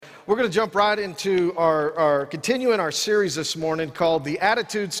We're going to jump right into continuing our series this morning called The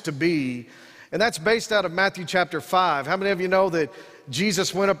Attitudes to Be, and that's based out of Matthew chapter 5. How many of you know that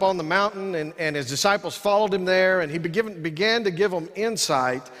Jesus went up on the mountain and his disciples followed him there, and he began to give them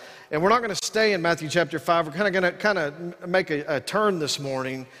insight? And we're not going to stay in Matthew chapter 5. We're going to make a turn this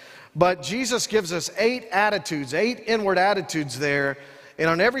morning. But Jesus gives us 8 inward attitudes there, and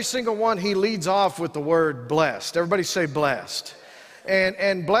on every single one he leads off with the word blessed. Everybody say blessed.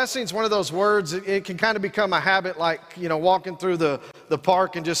 And blessing is one of those words, it can kind of become a habit, like, you know, walking through the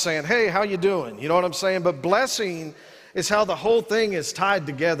park and just saying, hey, how you doing? You know what I'm saying? But blessing is how the whole thing is tied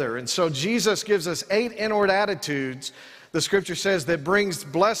together. And so Jesus gives us 8 inward attitudes, the scripture says, that brings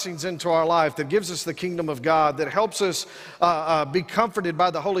blessings into our life, that gives us the kingdom of God, that helps us be comforted by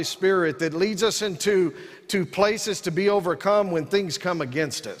the Holy Spirit, that leads us into places to be overcome when things come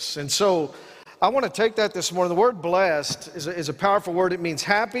against us. And so I want to take that this morning. The word blessed is a powerful word. It means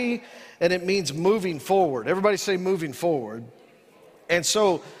happy, and it means moving forward. Everybody say moving forward. And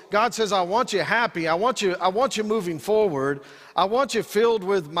so God says, I want you happy. I want you moving forward. I want you filled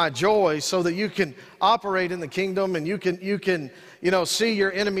with my joy so that you can operate in the kingdom, and you can see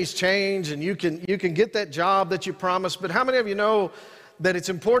your enemies change, and you can get that job that you promised. But how many of you know that it's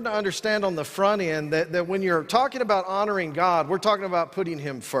important to understand on the front end that when you're talking about honoring God, we're talking about putting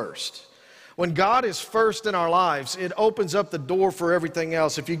him first. When God is first in our lives, it opens up the door for everything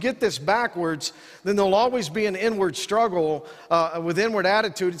else. If you get this backwards, then there'll always be an inward struggle with inward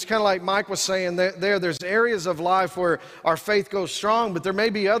attitude. It's kind of like Mike was saying, there's areas of life where our faith goes strong, but there may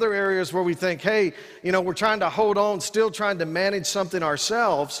be other areas where we think, hey, we're trying to hold on, still trying to manage something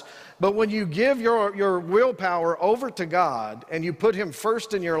ourselves. But when you give your willpower over to God and you put him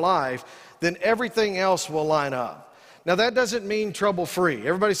first in your life, then everything else will line up. Now, that doesn't mean trouble-free.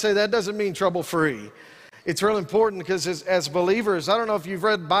 Everybody say that doesn't mean trouble-free. It's real important because as believers, I don't know if you've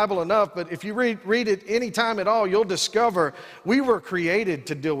read the Bible enough, but if you read it any time at all, you'll discover we were created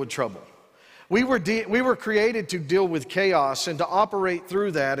to deal with trouble. We were created to deal with chaos and to operate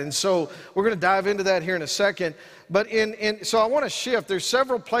through that. And so we're going to dive into that here in a second. But so I want to shift. There's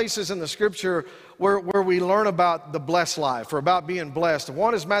several places in the scripture where we learn about the blessed life or about being blessed.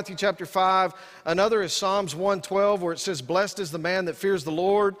 One is Matthew chapter 5. Another is Psalms 112, where it says, blessed is the man that fears the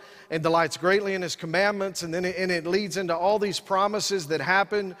Lord and delights greatly in his commandments. And then it leads into all these promises that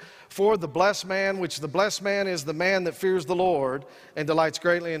happen for the blessed man, which the blessed man is the man that fears the Lord and delights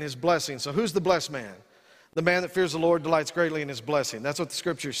greatly in his blessing. So who's the blessed man? The man that fears the Lord delights greatly in his blessing. That's what the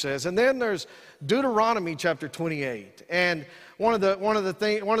scripture says. And then there's Deuteronomy chapter 28. And one of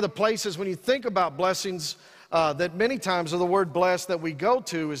the places when you think about blessings that many times are the word blessed that we go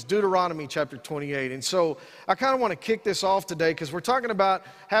to is Deuteronomy chapter 28. And so I kind of want to kick this off today because we're talking about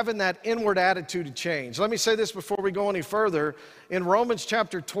having that inward attitude to change. Let me say this before we go any further. In Romans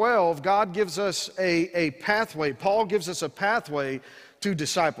chapter 12, God gives us a pathway. Paul gives us a pathway to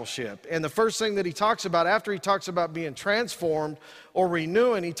discipleship. And the first thing that he talks about after he talks about being transformed or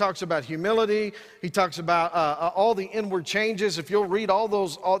renewing, he talks about humility. He talks about all the inward changes. If you'll read all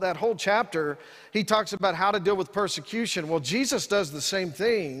that whole chapter, he talks about how to deal with persecution. Well, Jesus does the same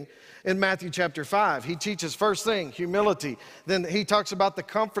thing in Matthew chapter 5. He teaches first thing, humility. Then he talks about the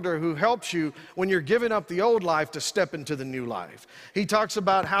comforter who helps you when you're giving up the old life to step into the new life. He talks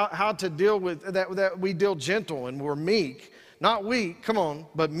about how to deal with that we deal gentle and we're meek. Not weak, come on,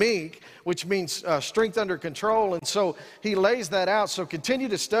 but meek, which means strength under control. And so he lays that out. So continue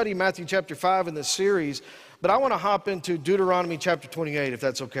to study Matthew chapter 5 in this series. But I want to hop into Deuteronomy chapter 28, if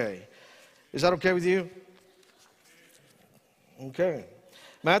that's okay. Is that okay with you? Okay.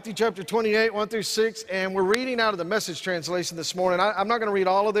 Matthew chapter 28, 1 through 6. And we're reading out of the Message translation this morning. I'm not going to read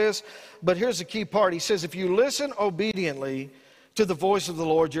all of this, but here's the key part. He says, if you listen obediently to the voice of the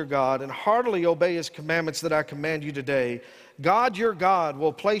Lord your God and heartily obey his commandments that I command you today, God your God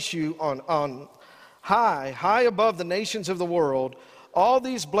will place you on high above the nations of the world. All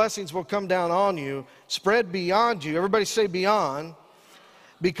these blessings will come down on you, spread beyond you. Everybody say beyond,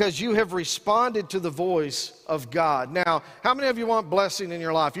 because you have responded to the voice of God. Now, how many of you want blessing in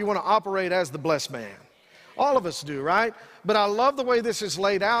your life? You want to operate as the blessed man. All of us do, right? But I love the way this is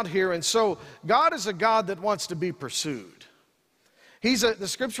laid out here. And so God is a God that wants to be pursued. The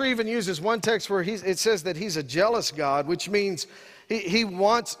scripture even uses one text where it says that he's a jealous God, which means he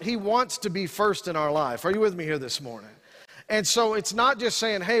wants to be first in our life. Are you with me here this morning? And so it's not just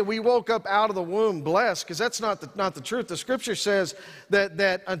saying, hey, we woke up out of the womb blessed, because that's not the truth. The scripture says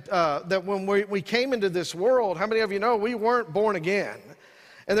that when we came into this world, how many of you know we weren't born again?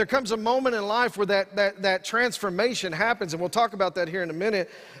 And there comes a moment in life where that transformation happens, and we'll talk about that here in a minute.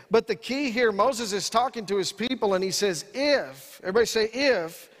 But the key here, Moses is talking to his people, and he says, if, everybody say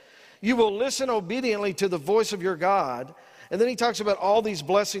if, You will listen obediently to the voice of your God. And then he talks about all these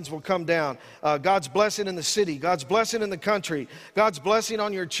blessings will come down. God's blessing in the city, God's blessing in the country, God's blessing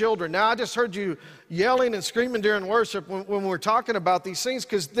on your children. Now, I just heard you yelling and screaming during worship when we're talking about these things,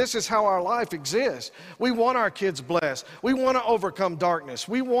 because this is how our life exists. We want our kids blessed. We want to overcome darkness.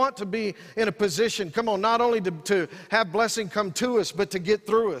 We want to be in a position, come on, not only to have blessing come to us, but to get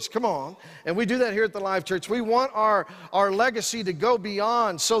through us. Come on. And we do that here at the Life Church. We want our legacy to go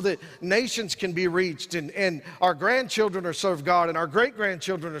beyond so that nations can be reached, and our grandchildren are served God, and our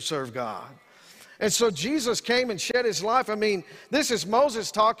great-grandchildren are served God. And so Jesus came and shed his life. I mean, this is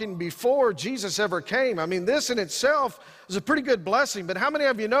Moses talking before Jesus ever came. I mean, this in itself is a pretty good blessing. But how many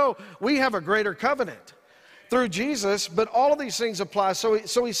of you know we have a greater covenant through Jesus? But all of these things apply. So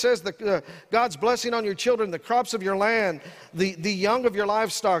he says that God's blessing on your children, the crops of your land, the young of your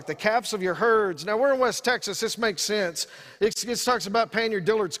livestock, the calves of your herds. Now, we're in West Texas. This makes sense. It talks about paying your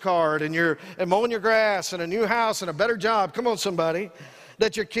Dillard's card and mowing your grass and a new house and a better job. Come on, somebody.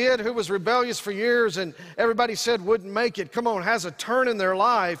 That your kid who was rebellious for years and everybody said wouldn't make it, come on, has a turn in their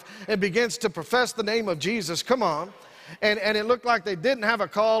life and begins to profess the name of Jesus. Come on. And it looked like they didn't have a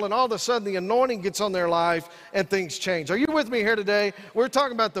call, and all of a sudden the anointing gets on their life and things change. Are you with me here today? We're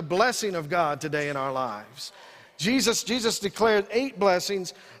talking about the blessing of God today in our lives. Jesus declared 8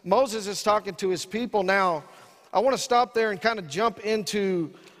 blessings. Moses is talking to his people. Now, I want to stop there and kind of jump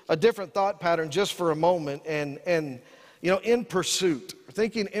into a different thought pattern just for a moment, and you know, in pursuit,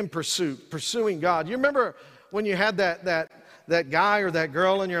 thinking in pursuit, pursuing God. You remember when you had that guy or that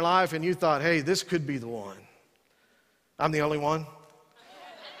girl in your life and you thought, hey, this could be the one. I'm the only one.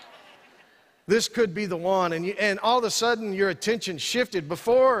 This could be the one. And all of a sudden your attention shifted.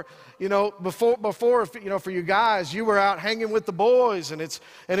 Before, for you guys, you were out hanging with the boys, and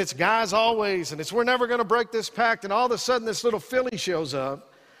it's guys always, and it's we're never going to break this pact. And all of a sudden this little filly shows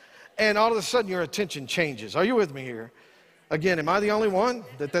up, and all of a sudden your attention changes. Are you with me here? Again, am I the only one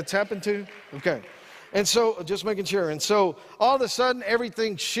that's happened to? Okay. And so, just making sure. And so, all of a sudden,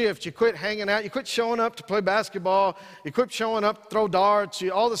 everything shifts. You quit hanging out. You quit showing up to play basketball. You quit showing up to throw darts.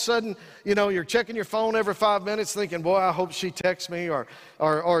 All of a sudden, you're checking your phone every 5 minutes thinking, boy, I hope she texts me.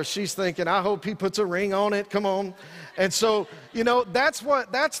 Or she's thinking, I hope he puts a ring on it. Come on. And so, that's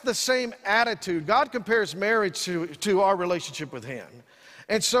the same attitude. God compares marriage to our relationship with him.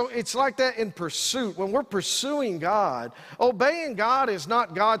 And so it's like that in pursuit. When we're pursuing God, obeying God is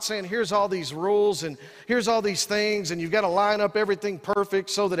not God saying, here's all these rules and here's all these things and you've got to line up everything perfect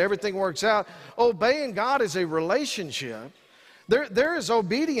so that everything works out. Obeying God is a relationship. There is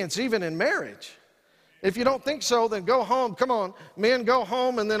obedience even in marriage. If you don't think so, then go home. Come on, men, go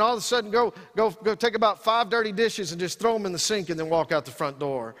home, and then all of a sudden go take about 5 dirty dishes and just throw them in the sink and then walk out the front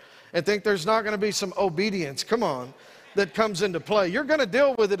door and think there's not going to be some obedience. Come on. That comes into play. You're going to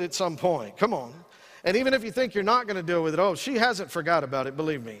deal with it at some point. Come on. And even if you think you're not going to deal with it, she hasn't forgot about it,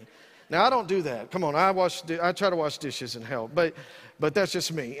 believe me. Now, I don't do that. Come on, I try to wash dishes and help, but that's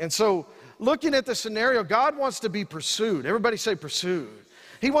just me. And so, looking at the scenario, God wants to be pursued. Everybody say pursued.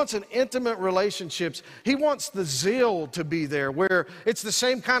 He wants an intimate relationships. He wants the zeal to be there where it's the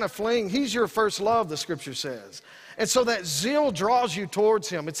same kind of fling. He's your first love, the scripture says. And so that zeal draws you towards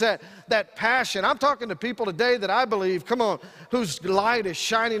him. It's that passion. I'm talking to people today that I believe, come on, whose light is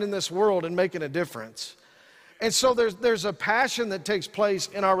shining in this world and making a difference. And so there's a passion that takes place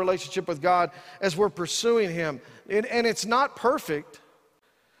in our relationship with God as we're pursuing him. And it's not perfect,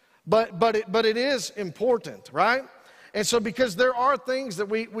 but it is important, right? And so because there are things that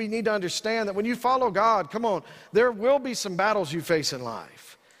we need to understand that when you follow God, come on, there will be some battles you face in life.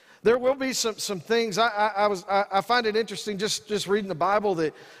 There will be some things. I find it interesting just reading the Bible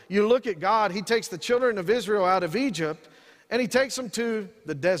that you look at God. He takes the children of Israel out of Egypt and he takes them to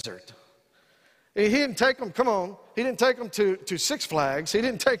the desert. He didn't take them, come on, he didn't take them to Six Flags. He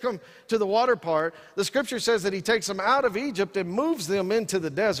didn't take them to the water park. The scripture says that he takes them out of Egypt and moves them into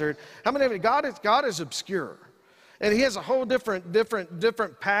the desert. How many of you, God is obscure. And he has a whole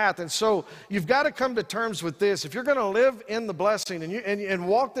different path. And so you've got to come to terms with this. If you're going to live in the blessing and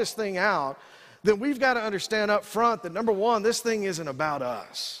walk this thing out, then we've got to understand up front that, number one, this thing isn't about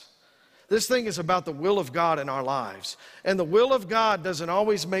us. This thing is about the will of God in our lives. And the will of God doesn't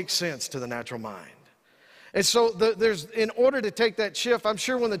always make sense to the natural mind. And so in order to take that shift, I'm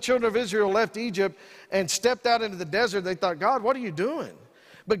sure when the children of Israel left Egypt and stepped out into the desert, they thought, God, what are you doing?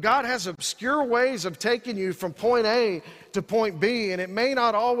 But God has obscure ways of taking you from point A to point B, and it may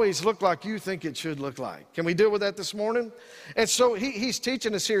not always look like you think it should look like. Can we deal with that this morning? And so he's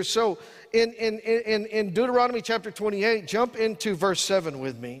teaching us here. So in Deuteronomy chapter 28, jump into verse 7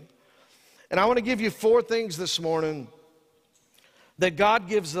 with me. And I want to give you 4 things this morning that God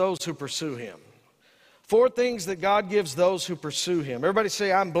gives those who pursue him. 4 things that God gives those who pursue him. Everybody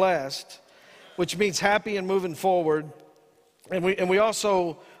say, I'm blessed, which means happy and moving forward. And we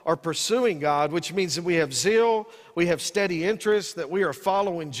also are pursuing God, which means that we have zeal, we have steady interest, that we are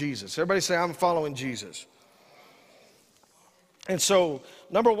following Jesus. Everybody say, I'm following Jesus. And so,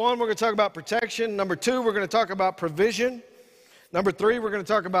 number 1, we're going to talk about protection. Number 2, we're going to talk about provision. Number 3, we're going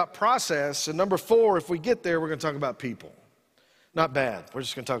to talk about process. And number 4, if we get there, we're going to talk about people. Not bad. We're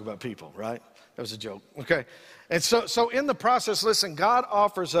just going to talk about people, right? That was a joke, okay? And so in the process, listen, God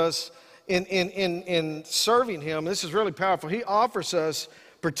offers us in serving him, this is really powerful, he offers us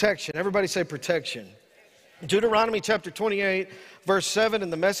protection. Everybody say protection. Deuteronomy chapter 28, verse 7 in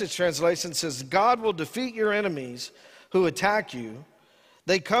the Message translation says, God will defeat your enemies who attack you.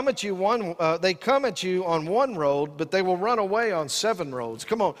 They come at you on one road, but they will run away on 7 roads.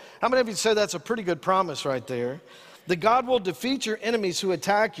 Come on, how many of you say that's a pretty good promise right there? That God will defeat your enemies who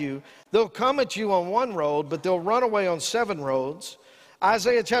attack you. They'll come at you on one road, but they'll run away on 7 roads.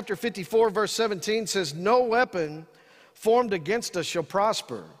 Isaiah chapter 54, verse 17 says, no weapon formed against us shall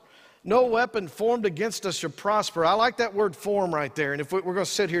prosper. No weapon formed against us shall prosper. I like that word form right there. And if we're going to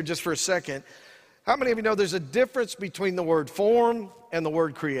sit here just for a second, how many of you know there's a difference between the word form and the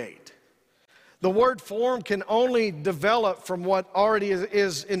word create? The word form can only develop from what already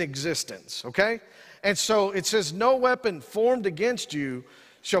is in existence, okay? And so it says, no weapon formed against you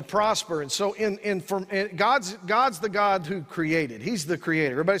shall prosper. And so God's the God who created. He's the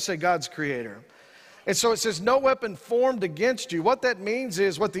creator. Everybody say God's creator. And so it says, no weapon formed against you. What that means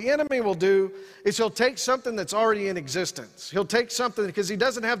is what the enemy will do is he'll take something that's already in existence. He'll take something, because he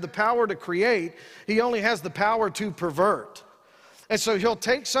doesn't have the power to create. He only has the power to pervert. And so he'll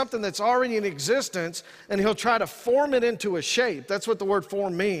take something that's already in existence and he'll try to form it into a shape. That's what the word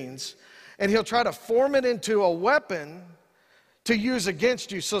form means. And he'll try to form it into a weapon to use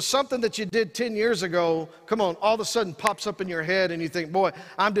against you. So something that you did 10 years ago, come on, all of a sudden pops up in your head and you think, boy,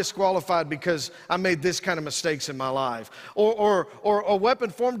 I'm disqualified because I made this kind of mistakes in my life. Or a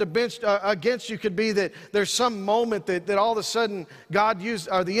weapon formed against you could be that there's some moment that all of a sudden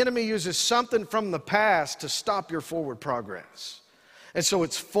the enemy uses something from the past to stop your forward progress. And so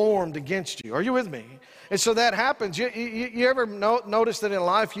it's formed against you. Are you with me? And so that happens. You ever notice that in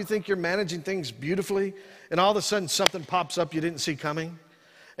life you think you're managing things beautifully and all of a sudden something pops up you didn't see coming?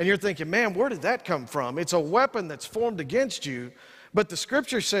 And you're thinking, man, where did that come from? It's a weapon that's formed against you. But the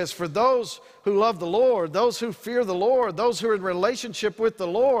scripture says for those who love the Lord, those who fear the Lord, those who are in relationship with the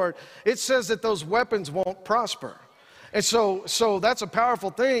Lord, it says that those weapons won't prosper. And so that's a powerful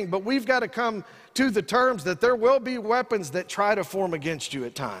thing, but we've got to come to the terms that there will be weapons that try to form against you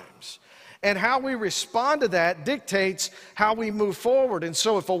at times. And how we respond to that dictates how we move forward. And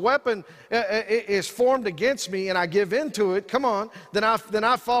so if a weapon is formed against me and I give into it, come on, then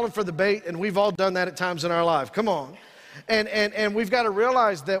I've fallen for the bait, and we've all done that at times in our life. Come on. And we've got to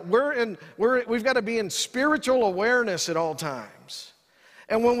realize that we've got to be in spiritual awareness at all times.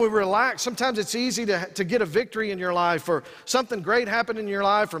 And when we relax, sometimes it's easy to get a victory in your life, or something great happened in your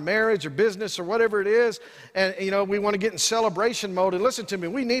life, or marriage or business or whatever it is. And, we want to get in celebration mode. And listen to me,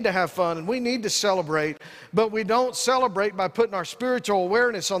 we need to have fun and we need to celebrate, but we don't celebrate by putting our spiritual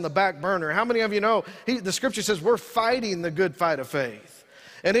awareness on the back burner. How many of you know the scripture says we're fighting the good fight of faith?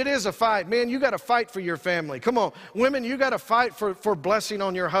 And it is a fight. Man, you got to fight for your family. Come on. Women, you got to fight for blessing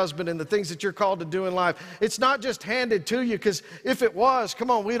on your husband and the things that you're called to do in life. It's not just handed to you, because if it was,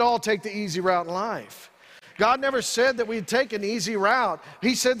 come on, we'd all take the easy route in life. God never said that we'd take an easy route.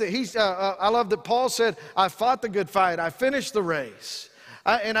 He said that I love that Paul said, I fought the good fight. I finished the race.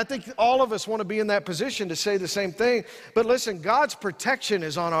 And I think all of us want to be in that position to say the same thing. But listen, God's protection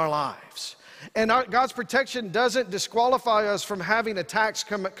is on our lives. And God's protection doesn't disqualify us from having attacks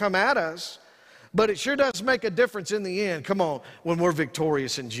come at us, but it sure does make a difference in the end, come on, when we're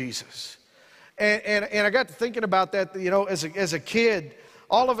victorious in Jesus. And I got to thinking about that, as a kid,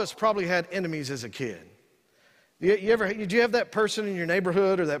 all of us probably had enemies as a kid. Did you have that person in your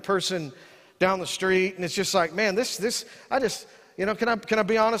neighborhood or that person down the street, and it's just like, man, can I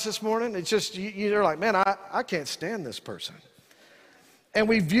be honest this morning? It's just, you're like, man, I can't stand this person. And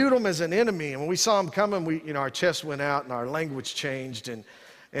we viewed them as an enemy. And when we saw them coming, our chest went out and our language changed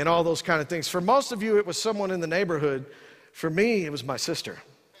and all those kind of things. For most of you, it was someone in the neighborhood. For me, it was my sister.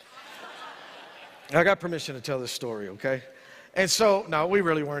 I got permission to tell this story, okay? And so, no, we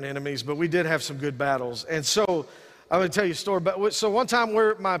really weren't enemies, but we did have some good battles. And so, I'm going to tell you a story. But so one time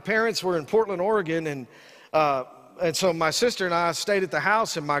my parents were in Portland, Oregon, and so my sister and I stayed at the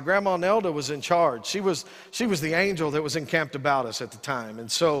house, and my grandma Nelda was in charge. She was the angel that was encamped about us at the time. And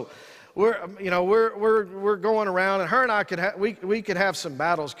so we're going around, and her and I we could have some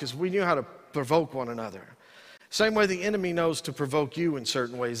battles because we knew how to provoke one another. Same way the enemy knows to provoke you in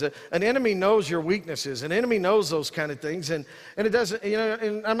certain ways. An enemy knows your weaknesses. An enemy knows those kind of things. And it doesn't,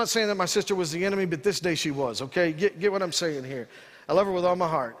 and I'm not saying that my sister was the enemy, but this day she was, okay? Get what I'm saying here. I love her with all my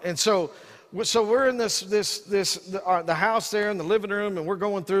heart. And so we're in the house there in the living room, and we're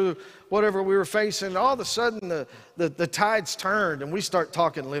going through whatever we were facing. And all of a sudden, the tides turned, and we start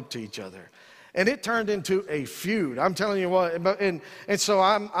talking lip to each other. And it turned into a feud. I'm telling you what. And so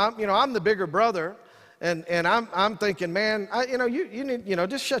I'm the bigger brother. And I'm thinking, man, you need,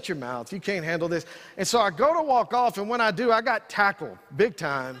 just shut your mouth. You can't handle this. And so I go to walk off, and when I do, I got tackled big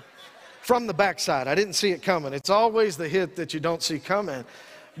time from the backside. I didn't see it coming. It's always the hit that you don't see coming.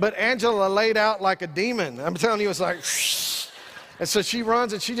 But Angela laid out like a demon. I'm telling you, it's like, and so she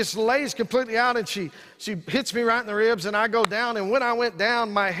runs, and she just lays completely out, and she hits me right in the ribs, and I go down. And when I went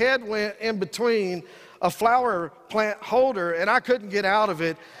down, my head went in between a flower plant holder, and I couldn't get out of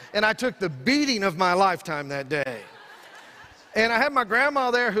it. And I took the beating of my lifetime that day. And I had my grandma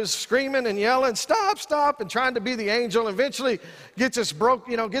there who's screaming and yelling, stop, stop, and trying to be the angel. Eventually gets us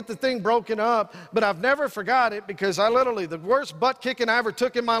get the thing broken up. But I've never forgot it because the worst butt kicking I ever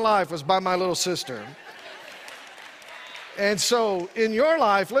took in my life was by my little sister. And so in your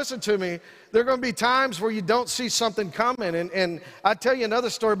life, listen to me, there are going to be times where you don't see something coming. And I'll tell you another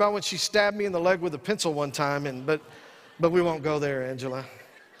story about when she stabbed me in the leg with a pencil one time. But we won't go there, Angela.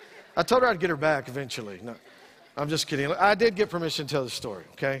 I told her I'd get her back eventually. No, I'm just kidding. I did get permission to tell the story,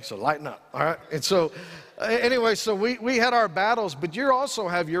 okay? So lighten up, all right? And so anyway, so we had our battles, but you also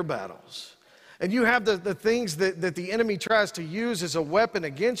have your battles. And you have the things that the enemy tries to use as a weapon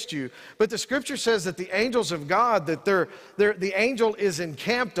against you. But the scripture says that the angels of God, that the angel is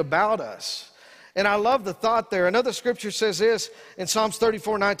encamped about us. And I love the thought there. Another scripture says this in Psalms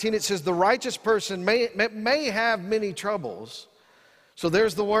 34:19. It says, the righteous person may have many troubles. So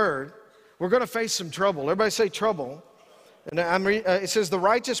there's the word. We're going to face some trouble. Everybody say trouble. And it says the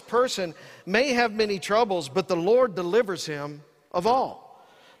righteous person may have many troubles, but the Lord delivers him of all.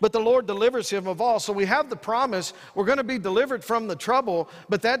 But the Lord delivers him of all. So we have the promise we're going to be delivered from the trouble,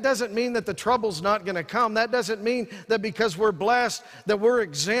 but that doesn't mean that the trouble's not going to come. That doesn't mean that because we're blessed that we're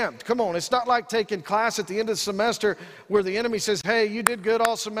exempt. Come on, it's not like taking class at the end of the semester where the enemy says, hey, you did good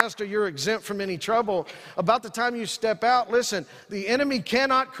all semester, you're exempt from any trouble. About the time you step out, listen, the enemy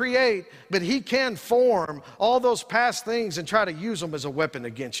cannot create, but he can form all those past things and try to use them as a weapon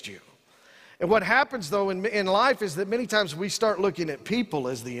against you. And what happens, though, in life is that many times we start looking at people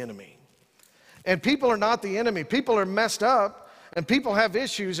as the enemy. And people are not the enemy. People are messed up, and people have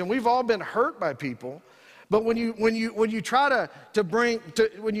issues, and we've all been hurt by people. But when you try to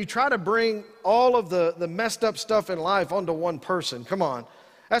bring all of the messed up stuff in life onto one person, come on,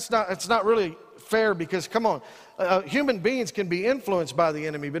 it's not really fair because, come on, human beings can be influenced by the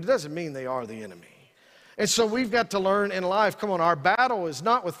enemy, but it doesn't mean they are the enemy. And so we've got to learn in life, come on, our battle is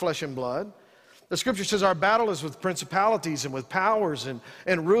not with flesh and blood. The scripture says our battle is with principalities and with powers and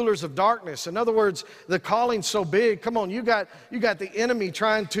rulers of darkness. In other words, the calling's so big. Come on, you got the enemy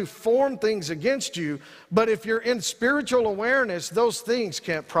trying to form things against you. But if you're in spiritual awareness, those things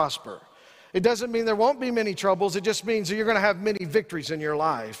can't prosper. It doesn't mean there won't be many troubles. It just means that you're going to have many victories in your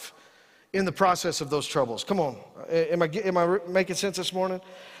life in the process of those troubles. Come on, am I making sense this morning?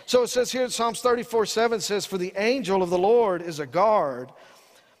 So it says here in Psalms 34:7 says, for the angel of the Lord is a guard,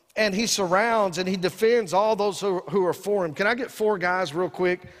 and he surrounds and he defends all those who are for him. Can I get 4 guys real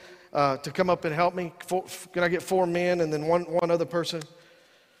quick to come up and help me? Can I get 4 men and then one other person?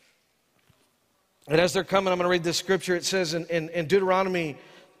 And as they're coming, I'm going to read this scripture. It says in Deuteronomy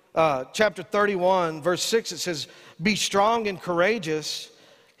chapter 31, verse 6, it says, be strong and courageous.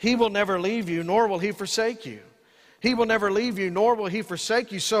 He will never leave you, nor will he forsake you. He will never leave you, nor will he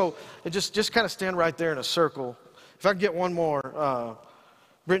forsake you. So just kind of stand right there in a circle. If I can get one more,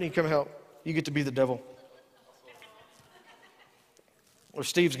 Brittany, come help. You get to be the devil. Or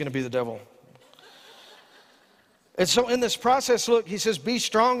Steve's going to be the devil. And so in this process, look, he says, be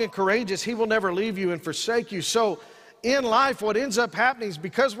strong and courageous. He will never leave you and forsake you. So in life, what ends up happening is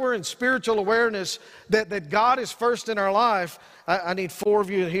because we're in spiritual awareness that God is first in our life, I need 4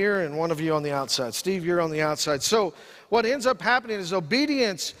 of you here and 1 of you on the outside. Steve, you're on the outside. So what ends up happening is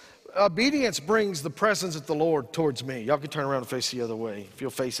obedience brings the presence of the Lord towards me. Y'all can turn around and face the other way if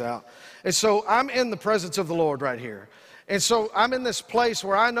you'll face out. And so I'm in the presence of the Lord right here. And so I'm in this place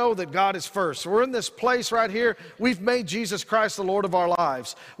where I know that God is first. We're in this place right here. We've made Jesus Christ the Lord of our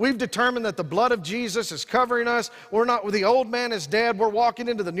lives. We've determined that the blood of Jesus is covering us. We're not, the old man is dead. We're walking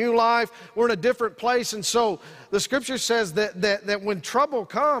into the new life. We're in a different place. And so the scripture says that when trouble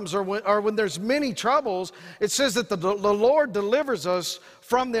comes or when there's many troubles, it says that the Lord delivers us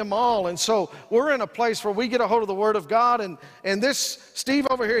from them all. And so we're in a place where we get a hold of the Word of God. And this Steve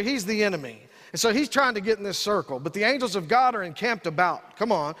over here, he's the enemy. And so he's trying to get in this circle, but the angels of God are encamped about.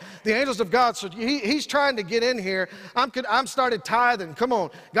 Come on. The angels of God, so he's trying to get in here. I'm started tithing. Come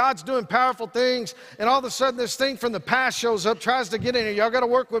on. God's doing powerful things, and all of a sudden this thing from the past shows up, tries to get in here. Y'all got to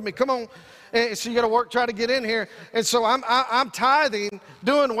work with me. Come on. And so you got to try to get in here. And so I'm tithing,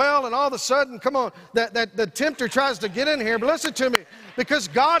 doing well, and all of a sudden, come on, that the tempter tries to get in here. But listen to me, because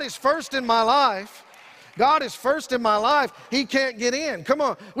God is first in my life. God is first in my life. He can't get in. Come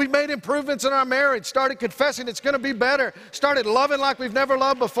on. We've made improvements in our marriage. Started confessing it's going to be better. Started loving like we've never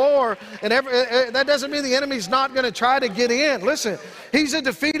loved before. And that doesn't mean the enemy's not going to try to get in. Listen, he's a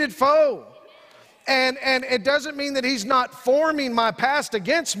defeated foe. And it doesn't mean that he's not forming my past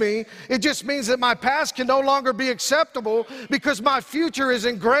against me. It just means that my past can no longer be acceptable because my future is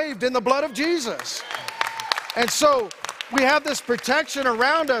engraved in the blood of Jesus. And so we have this protection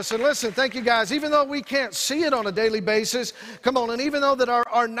around us. And listen, thank you guys, even though we can't see it on a daily basis, come on, and even though that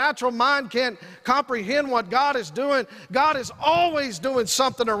our natural mind can't comprehend what God is doing, God is always doing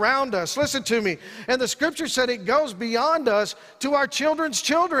something around us. Listen to me. And the scripture said it goes beyond us to our children's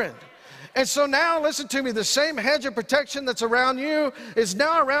children. And so now, listen to me, the same hedge of protection that's around you is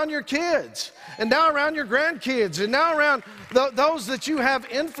now around your kids, and now around your grandkids, and now around those that you have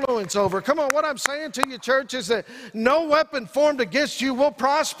influence over. Come on, what I'm saying to you, church, is that no weapon formed against you will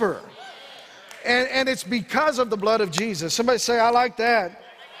prosper. And it's because of the blood of Jesus. Somebody say, I like that.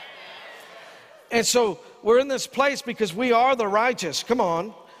 And so we're in this place because we are the righteous. Come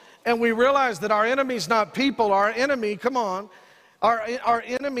on. And we realize that our enemy's not people. Our enemy, come on. Our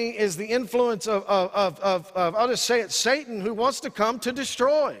enemy is the influence of I'll just say it, Satan, who wants to come to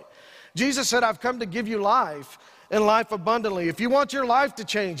destroy. Jesus said, I've come to give you life and life abundantly. If you want your life to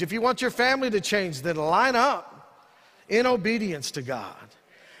change, if you want your family to change, then line up in obedience to God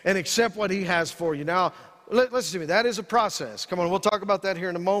and accept what He has for you. Now, listen to me, that is a process. Come on, we'll talk about that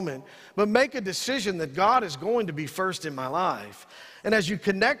here in a moment. But make a decision that God is going to be first in my life. And as you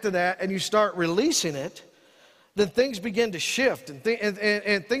connect to that and you start releasing it, then things begin to shift and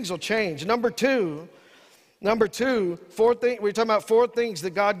things will change. Number two, we're talking about 4 things that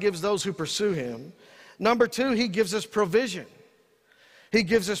God gives those who pursue Him. Number 2, He gives us provision. He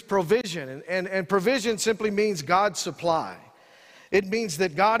gives us provision. And provision simply means God's supply. It means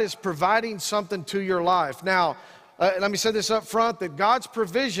that God is providing something to your life. Now, let me say this up front, that God's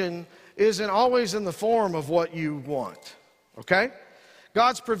provision isn't always in the form of what you want, okay?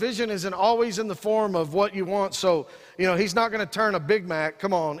 God's provision isn't always in the form of what you want. So, He's not going to turn a Big Mac,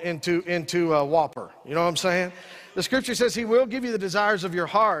 come on, into a Whopper. You know what I'm saying? The scripture says He will give you the desires of your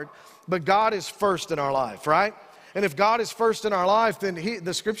heart, but God is first in our life, right? And if God is first in our life, then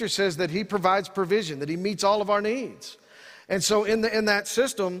the scripture says that He provides provision, that He meets all of our needs. And so in that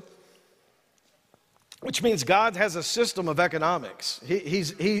system, which means God has a system of economics.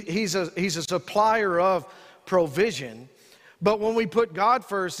 He's a supplier of provision. But when we put God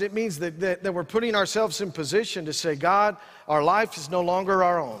first, it means that we're putting ourselves in position to say, God, our life is no longer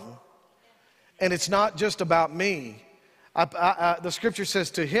our own. And it's not just about me. The scripture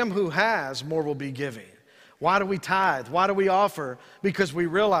says, to him who has, more will be given. Why do we tithe? Why do we offer? Because we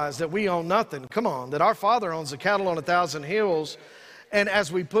realize that we own nothing. Come on, that our Father owns the cattle on 1,000 hills. And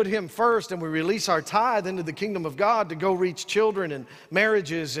as we put Him first and we release our tithe into the kingdom of God to go reach children and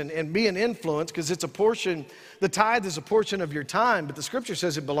marriages and be an influence, because it's a portion, the tithe is a portion of your time, but the scripture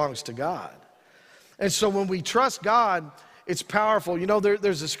says it belongs to God. And so when we trust God, it's powerful.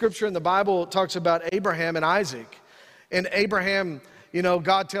 There's a scripture in the Bible that talks about Abraham and Isaac. And Abraham,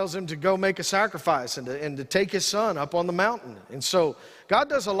 God tells him to go make a sacrifice and to take his son up on the mountain. And so God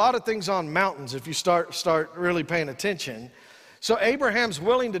does a lot of things on mountains if you start really paying attention. So Abraham's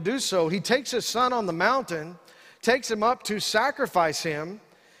willing to do so. He takes his son on the mountain, takes him up to sacrifice him.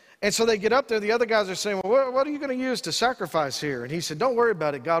 And so they get up there. The other guys are saying, well, what are you going to use to sacrifice here? And he said, don't worry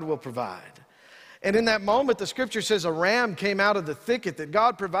about it. God will provide. And in that moment, the scripture says a ram came out of the thicket, that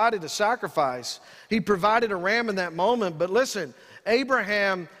God provided a sacrifice. He provided a ram in that moment. But listen,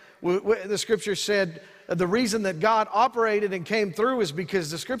 Abraham, the scripture said, the reason that God operated and came through is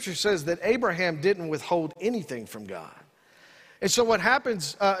because the scripture says that Abraham didn't withhold anything from God. And so what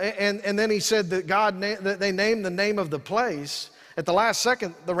happens, and then he said that that they named the name of the place, At the last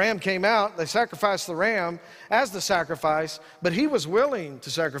second, the ram came out. They sacrificed the ram as the sacrifice, but he was willing to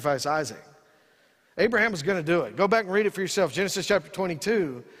sacrifice Isaac. Abraham was going to do it. Go back and read it for yourself. Genesis chapter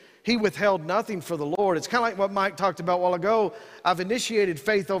 22. He withheld nothing for the Lord. It's kind of like what Mike talked about a while ago. I've initiated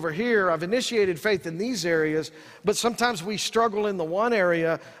faith over here. I've initiated faith in these areas, but sometimes we struggle in the one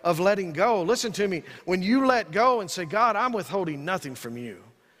area of letting go. Listen to me. When you let go and say, God, I'm withholding nothing from you.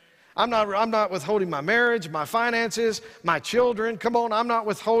 I'm not withholding my marriage, my finances, my children. Come on, I'm not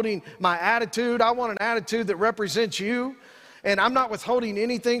withholding my attitude. I want an attitude that represents you. And I'm not withholding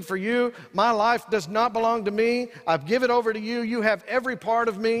anything for you. My life does not belong to me. I've given it over to you. You have every part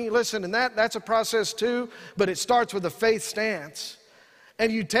of me. Listen, and that's a process too, but it starts with a faith stance. And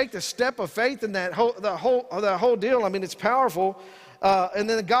you take the step of faith in the whole deal. I mean, it's powerful. And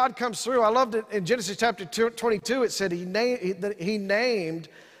then God comes through. I loved it in Genesis chapter 22. It said he named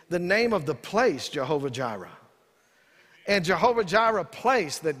the name of the place Jehovah Jireh. And Jehovah Jireh,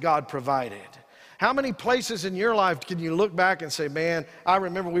 place that God provided. How many places in your life can you look back and say, man, I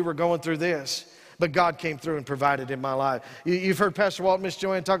remember we were going through this, but God came through and provided in my life. You've heard Pastor Walt and Miss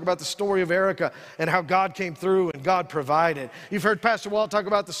Joanne talk about the story of Erica and how God came through and God provided. You've heard Pastor Walt talk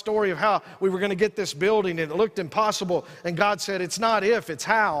about the story of how we were going to get this building and it looked impossible, and God said, it's not if, it's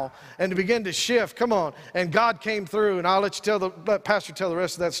how, and to begin to shift. Come on. And God came through, and I'll let Pastor tell the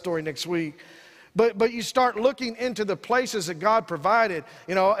rest of that story next week. But you start looking into the places that God provided.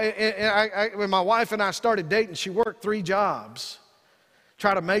 You know, when my wife and I started dating, she worked 3 jobs,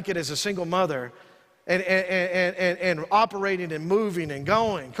 try to make it as a single mother, and operating and moving and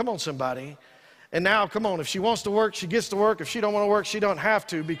going. Come on, somebody. And now, come on, if she wants to work, she gets to work. If she don't want to work, she don't have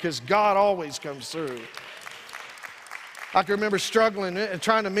to, because God always comes through. I can remember struggling and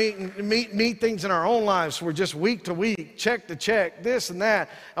trying to meet things in our own lives. We're just week to week, check to check, this and that.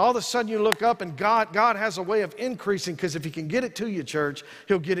 All of a sudden you look up and God has a way of increasing, because if he can get it to you, church,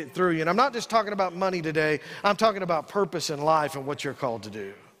 he'll get it through you. And I'm not just talking about money today. I'm talking about purpose in life and what you're called to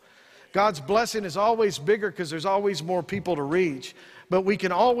do. God's blessing is always bigger because there's always more people to reach. But we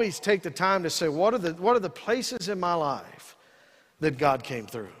can always take the time to say, what are the places in my life that God came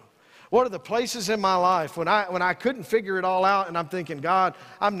through? What are the places in my life when I couldn't figure it all out, and I'm thinking, God,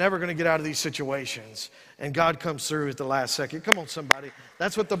 I'm never going to get out of these situations. And God comes through at the last second. Come on, somebody.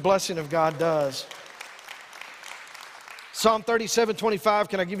 That's what the blessing of God does. Psalm 37:25.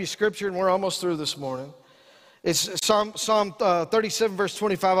 Can I give you scripture? And we're almost through this morning. It's Psalm 37, verse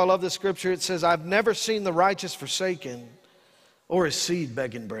 25. I love this scripture. It says, I've never seen the righteous forsaken or his seed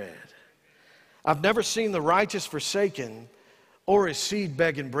begging bread. I've never seen the righteous forsaken or his seed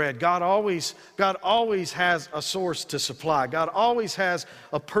begging bread. God always has a source to supply. God always has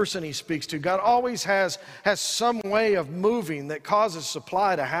a person he speaks to. God always has some way of moving that causes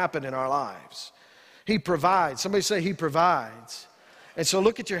supply to happen in our lives. He provides. Somebody say he provides. And so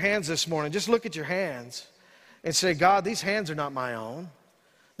look at your hands this morning. Just look at your hands and say, God, these hands are not my own.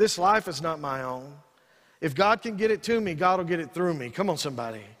 This life is not my own. If God can get it to me, God will get it through me. Come on,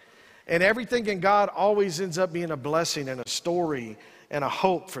 somebody. And everything in God always ends up being a blessing and a story and a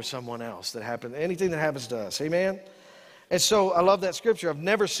hope for someone else that happens. Anything that happens to us. Amen? And so I love that scripture. I've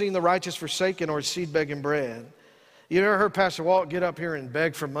never seen the righteous forsaken or his seed begging bread. You ever heard Pastor Walt get up here and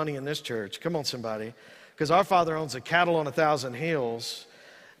beg for money in this church? Come on, somebody. Because our Father owns a cattle on 1,000 hills.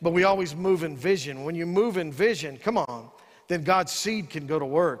 But we always move in vision. When you move in vision, come on, then God's seed can go to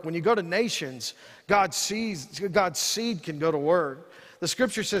work. When you go to nations, God's seed can go to work. The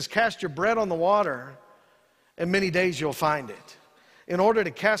scripture says, cast your bread on the water, and many days you'll find it. In order to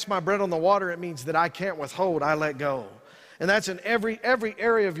cast my bread on the water, it means that I can't withhold, I let go. And that's in every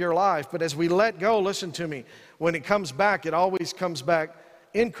area of your life. But as we let go, listen to me, when it comes back, it always comes back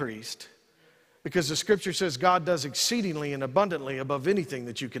increased. Because the scripture says God does exceedingly and abundantly above anything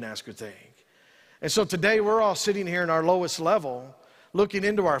that you can ask or think. And so today we're all sitting here in our lowest level, looking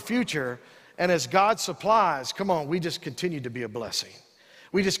into our future. And as God supplies, come on, we just continue to be a blessing.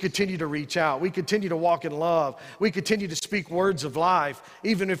 We just continue to reach out. We continue to walk in love. We continue to speak words of life,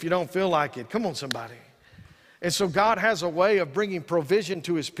 even if you don't feel like it. Come on, somebody. And so God has a way of bringing provision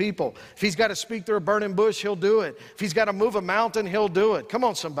to his people. If he's got to speak through a burning bush, he'll do it. If he's got to move a mountain, he'll do it. Come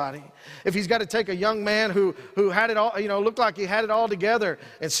on, somebody. If he's got to take a young man who had it all, looked like he had it all together,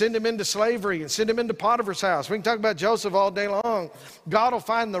 and send him into slavery and send him into Potiphar's house. We can talk about Joseph all day long. God will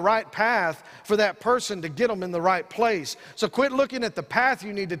find the right path for that person to get them in the right place. So quit looking at the path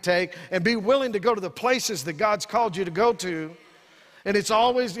you need to take and be willing to go to the places that God's called you to go to. And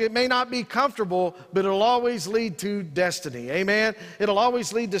it may not be comfortable, but it'll always lead to destiny. Amen? It'll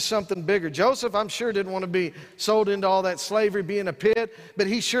always lead to something bigger. Joseph, I'm sure, didn't want to be sold into all that slavery, be in a pit, but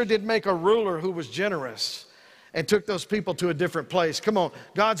he sure did make a ruler who was generous. and took those people to a different place. Come on,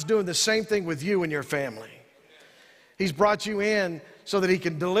 God's doing the same thing with you and your family. He's brought you in so that he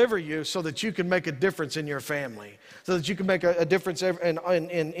can deliver you so that you can make a difference in your family, so that you can make a difference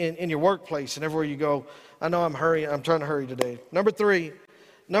in your workplace and everywhere you go. I know I'm trying to hurry today. Number three,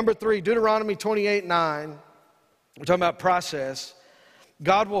 Deuteronomy 28:9. We're talking about process.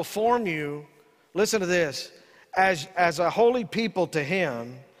 God will form you, listen to this, as a holy people to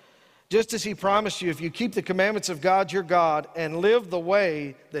him, just as he promised you, if you keep the commandments of God your God and live the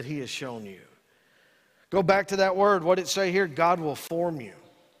way that he has shown you. Go back to that word. What did it say here? God will form you.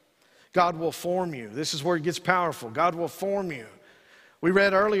 God will form you. This is where it gets powerful. God will form you. We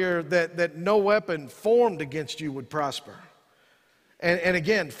read earlier that no weapon formed against you would prosper. And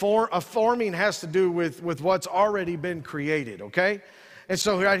again, forming has to do with what's already been created, okay? And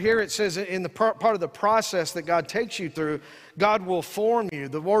so right here it says in the part of the process that God takes you through, God will form you.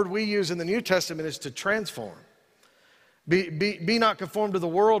 The word we use in the New Testament is to transform. Be not conformed to the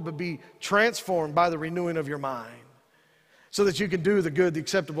world, but be transformed by the renewing of your mind, so that you can do the good, the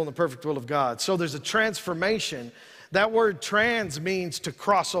acceptable, and the perfect will of God. So there's a transformation. That word trans means to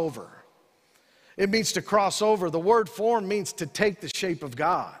cross over. It means to cross over. The word form means to take the shape of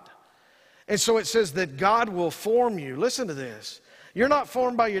God. And so it says that God will form you. Listen to this. You're not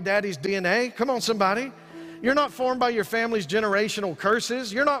formed by your daddy's DNA. Come on, somebody. You're not formed by your family's generational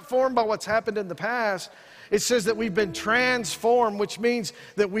curses. You're not formed by what's happened in the past. It says that we've been transformed, which means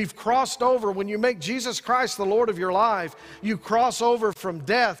that we've crossed over. When you make Jesus Christ the Lord of your life, you cross over from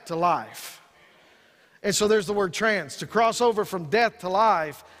death to life. And so there's the word trans, to cross over from death to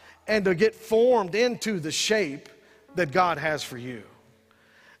life and to get formed into the shape that God has for you.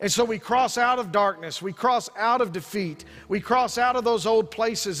 And so we cross out of darkness, we cross out of defeat, we cross out of those old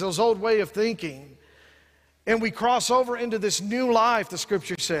places, those old way of thinking, and we cross over into this new life, the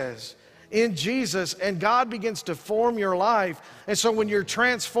scripture says, in Jesus, and God begins to form your life. And so when you're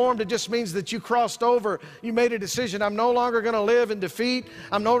transformed, it just means that you crossed over. You made a decision. I'm no longer going to live in defeat.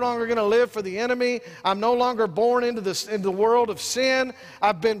 I'm no longer going to live for the enemy. I'm no longer born into the world of sin.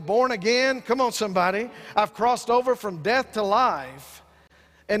 I've been born again. Come on, somebody. I've crossed over from death to life.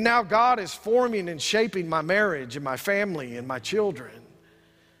 And now God is forming and shaping my marriage and my family and my children.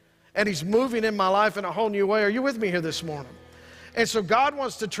 And he's moving in my life in a whole new way. Are you with me here this morning? And so God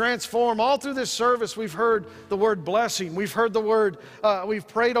wants to transform. All through this service, we've heard the word blessing. We've heard the word, we've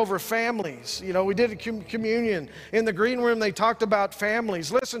prayed over families. You know, we did a communion. In the green room, they talked about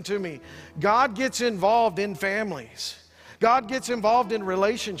families. Listen to me. God gets involved in families. God gets involved in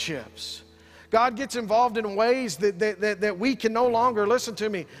relationships. God gets involved in ways that we can no longer, listen to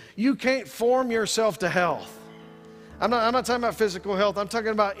me, you can't form yourself to health. I'm not talking about physical health. I'm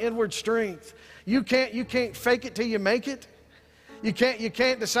talking about inward strength. You can't fake it till you make it. You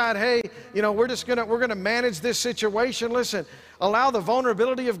can't decide, hey, you know, we're gonna manage this situation. Listen, allow the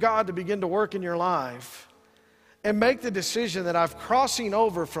vulnerability of God to begin to work in your life and make the decision that I'm crossing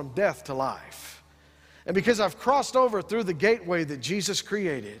over from death to life. And because I've crossed over through the gateway that Jesus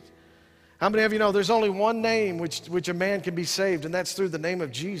created, how many of you know there's only one name which a man can be saved, and that's through the name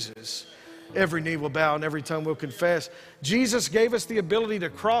of Jesus. Every knee will bow and every tongue will confess. Jesus gave us the ability to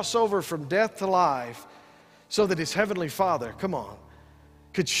cross over from death to life, so that his heavenly Father, come on,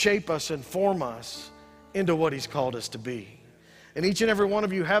 could shape us and form us into what he's called us to be. And each and every one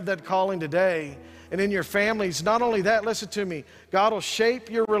of you have that calling today. And in your families, not only that, listen to me, God will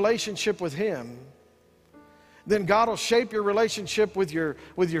shape your relationship with him. Then God will shape your relationship with your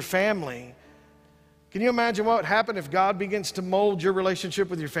family. Can you imagine what would happen if God begins to mold your relationship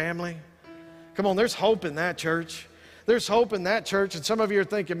with your family? Come on, there's hope in that, church. There's hope in that, church. And some of you are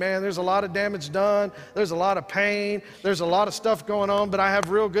thinking, man, there's a lot of damage done. There's a lot of pain. There's a lot of stuff going on. But I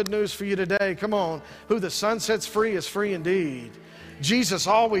have real good news for you today. Come on. Who the Son sets free is free indeed. Jesus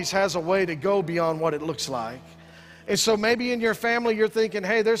always has a way to go beyond what it looks like. And so maybe in your family you're thinking,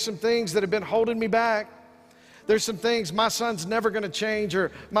 hey, there's some things that have been holding me back. There's some things my son's never going to change,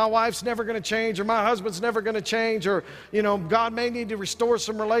 or my wife's never going to change, or my husband's never going to change, or, you know, God may need to restore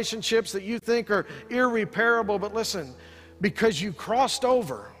some relationships that you think are irreparable. But listen, because you crossed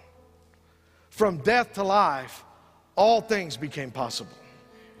over from death to life, all things became possible.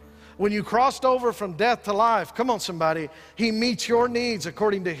 When you crossed over from death to life, come on somebody, he meets your needs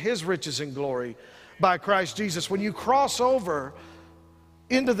according to his riches and glory by Christ Jesus. When you cross over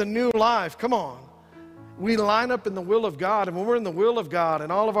into the new life, come on, we line up in the will of God. And when we're in the will of God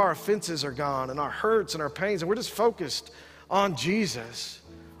and all of our offenses are gone and our hurts and our pains, and we're just focused on Jesus,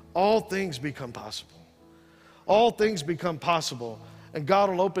 all things become possible. All things become possible. And God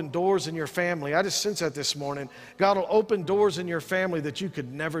will open doors in your family. I just sense that this morning. God will open doors in your family that you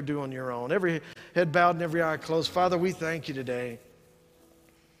could never do on your own. Every head bowed and every eye closed. Father, we thank you today.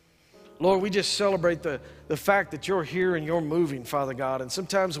 Lord, we just celebrate the fact that you're here and you're moving, Father God. And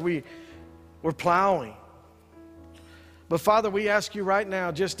sometimes we're plowing. But Father, we ask you right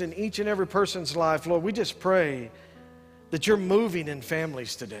now, just in each and every person's life, Lord, we just pray that you're moving in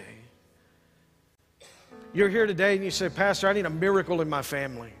families today. You're here today and you say, Pastor, I need a miracle in my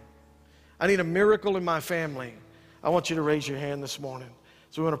family. I need a miracle in my family. I want you to raise your hand this morning.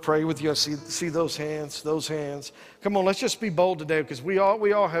 So we want to pray with you. I see those hands, those hands. Come on, let's just be bold today because we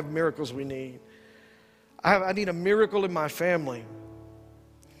all have miracles we need. I need a miracle in my family.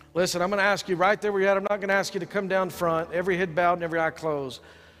 Listen, I'm going to ask you right there where you're at. I'm not going to ask you to come down front, every head bowed and every eye closed.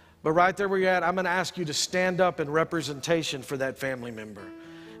 But right there where you're at, I'm going to ask you to stand up in representation for that family member.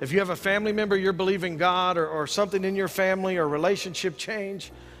 If you have a family member you're believing God or something in your family or relationship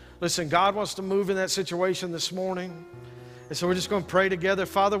change, listen, God wants to move in that situation this morning. And so we're just going to pray together.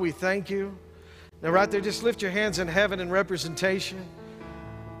 Father, we thank you. Now right there, just lift your hands in heaven in representation.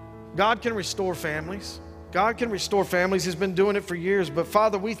 God can restore families. God can restore families. He's been doing it for years. But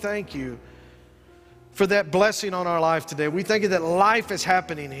Father, we thank you for that blessing on our life today. We thank you that life is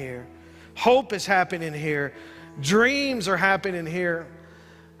happening here. Hope is happening here. Dreams are happening here.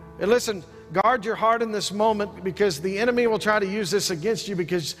 And listen, guard your heart in this moment because the enemy will try to use this against you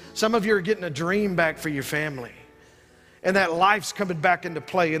because some of you are getting a dream back for your family. And that life's coming back into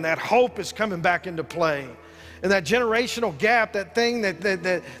play and that hope is coming back into play. And that generational gap, that thing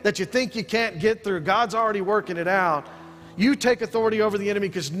that you think you can't get through, God's already working it out. You take authority over the enemy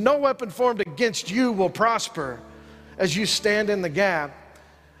because no weapon formed against you will prosper as you stand in the gap.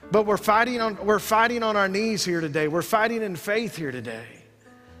 But we're fighting on our knees here today. We're fighting in faith here today.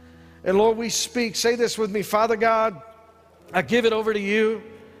 And Lord, we speak. Say this with me. Father God, I give it over to you.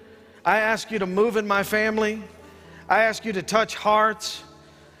 I ask you to move in my family. I ask you to touch hearts.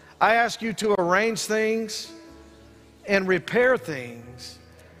 I ask you to arrange things and repair things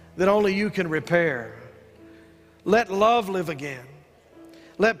that only you can repair. Let love live again.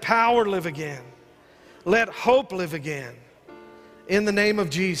 Let power live again. Let hope live again. In the name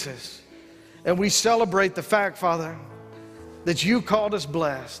of Jesus. And we celebrate the fact, Father, that you called us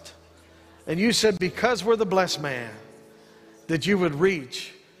blessed. And you said because we're the blessed man, that you would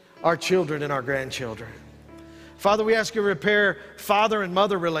reach our children and our grandchildren. Father, we ask you to repair father and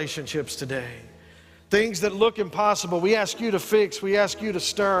mother relationships today. Things that look impossible, we ask you to fix, we ask you to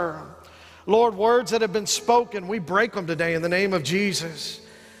stir. Lord, words that have been spoken, we break them today in the name of Jesus.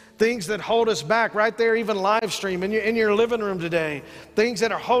 Things that hold us back, right there, even live stream in your living room today. Things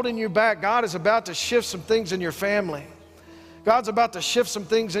that are holding you back. God is about to shift some things in your family. God's about to shift some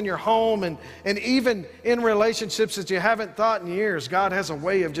things in your home and even in relationships that you haven't thought in years. God has a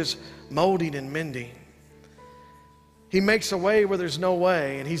way of just molding and mending. He makes a way where there's no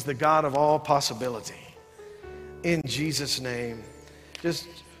way, and He's the God of all possibility. In Jesus' name. Just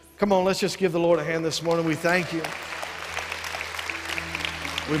come on, let's just give the Lord a hand this morning. We thank you.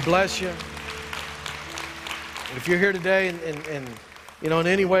 We bless you. If you're here today and you know, in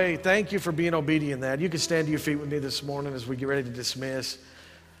any way, thank you for being obedient in that. You can stand to your feet with me this morning as we get ready to dismiss.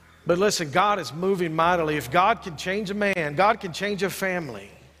 But listen, God is moving mightily. If God can change a man, God can change a family.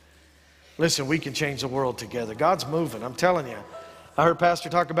 Listen, we can change the world together. God's moving, I'm telling you. I heard Pastor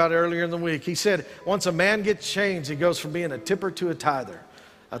talk about it earlier in the week. He said, once a man gets changed, he goes from being a tipper to a tither.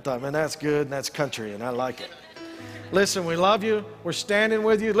 I thought, man, that's good and that's country, and I like it. Listen, we love you. We're standing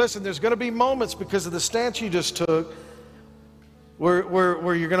with you. Listen, there's going to be moments because of the stance you just took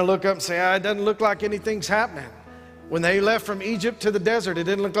where you're going to look up and say, it doesn't look like anything's happening. When they left from Egypt to the desert, it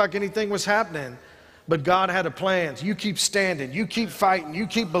didn't look like anything was happening. But God had a plan. You keep standing. You keep fighting. You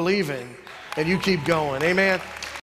keep believing. And you keep going. Amen.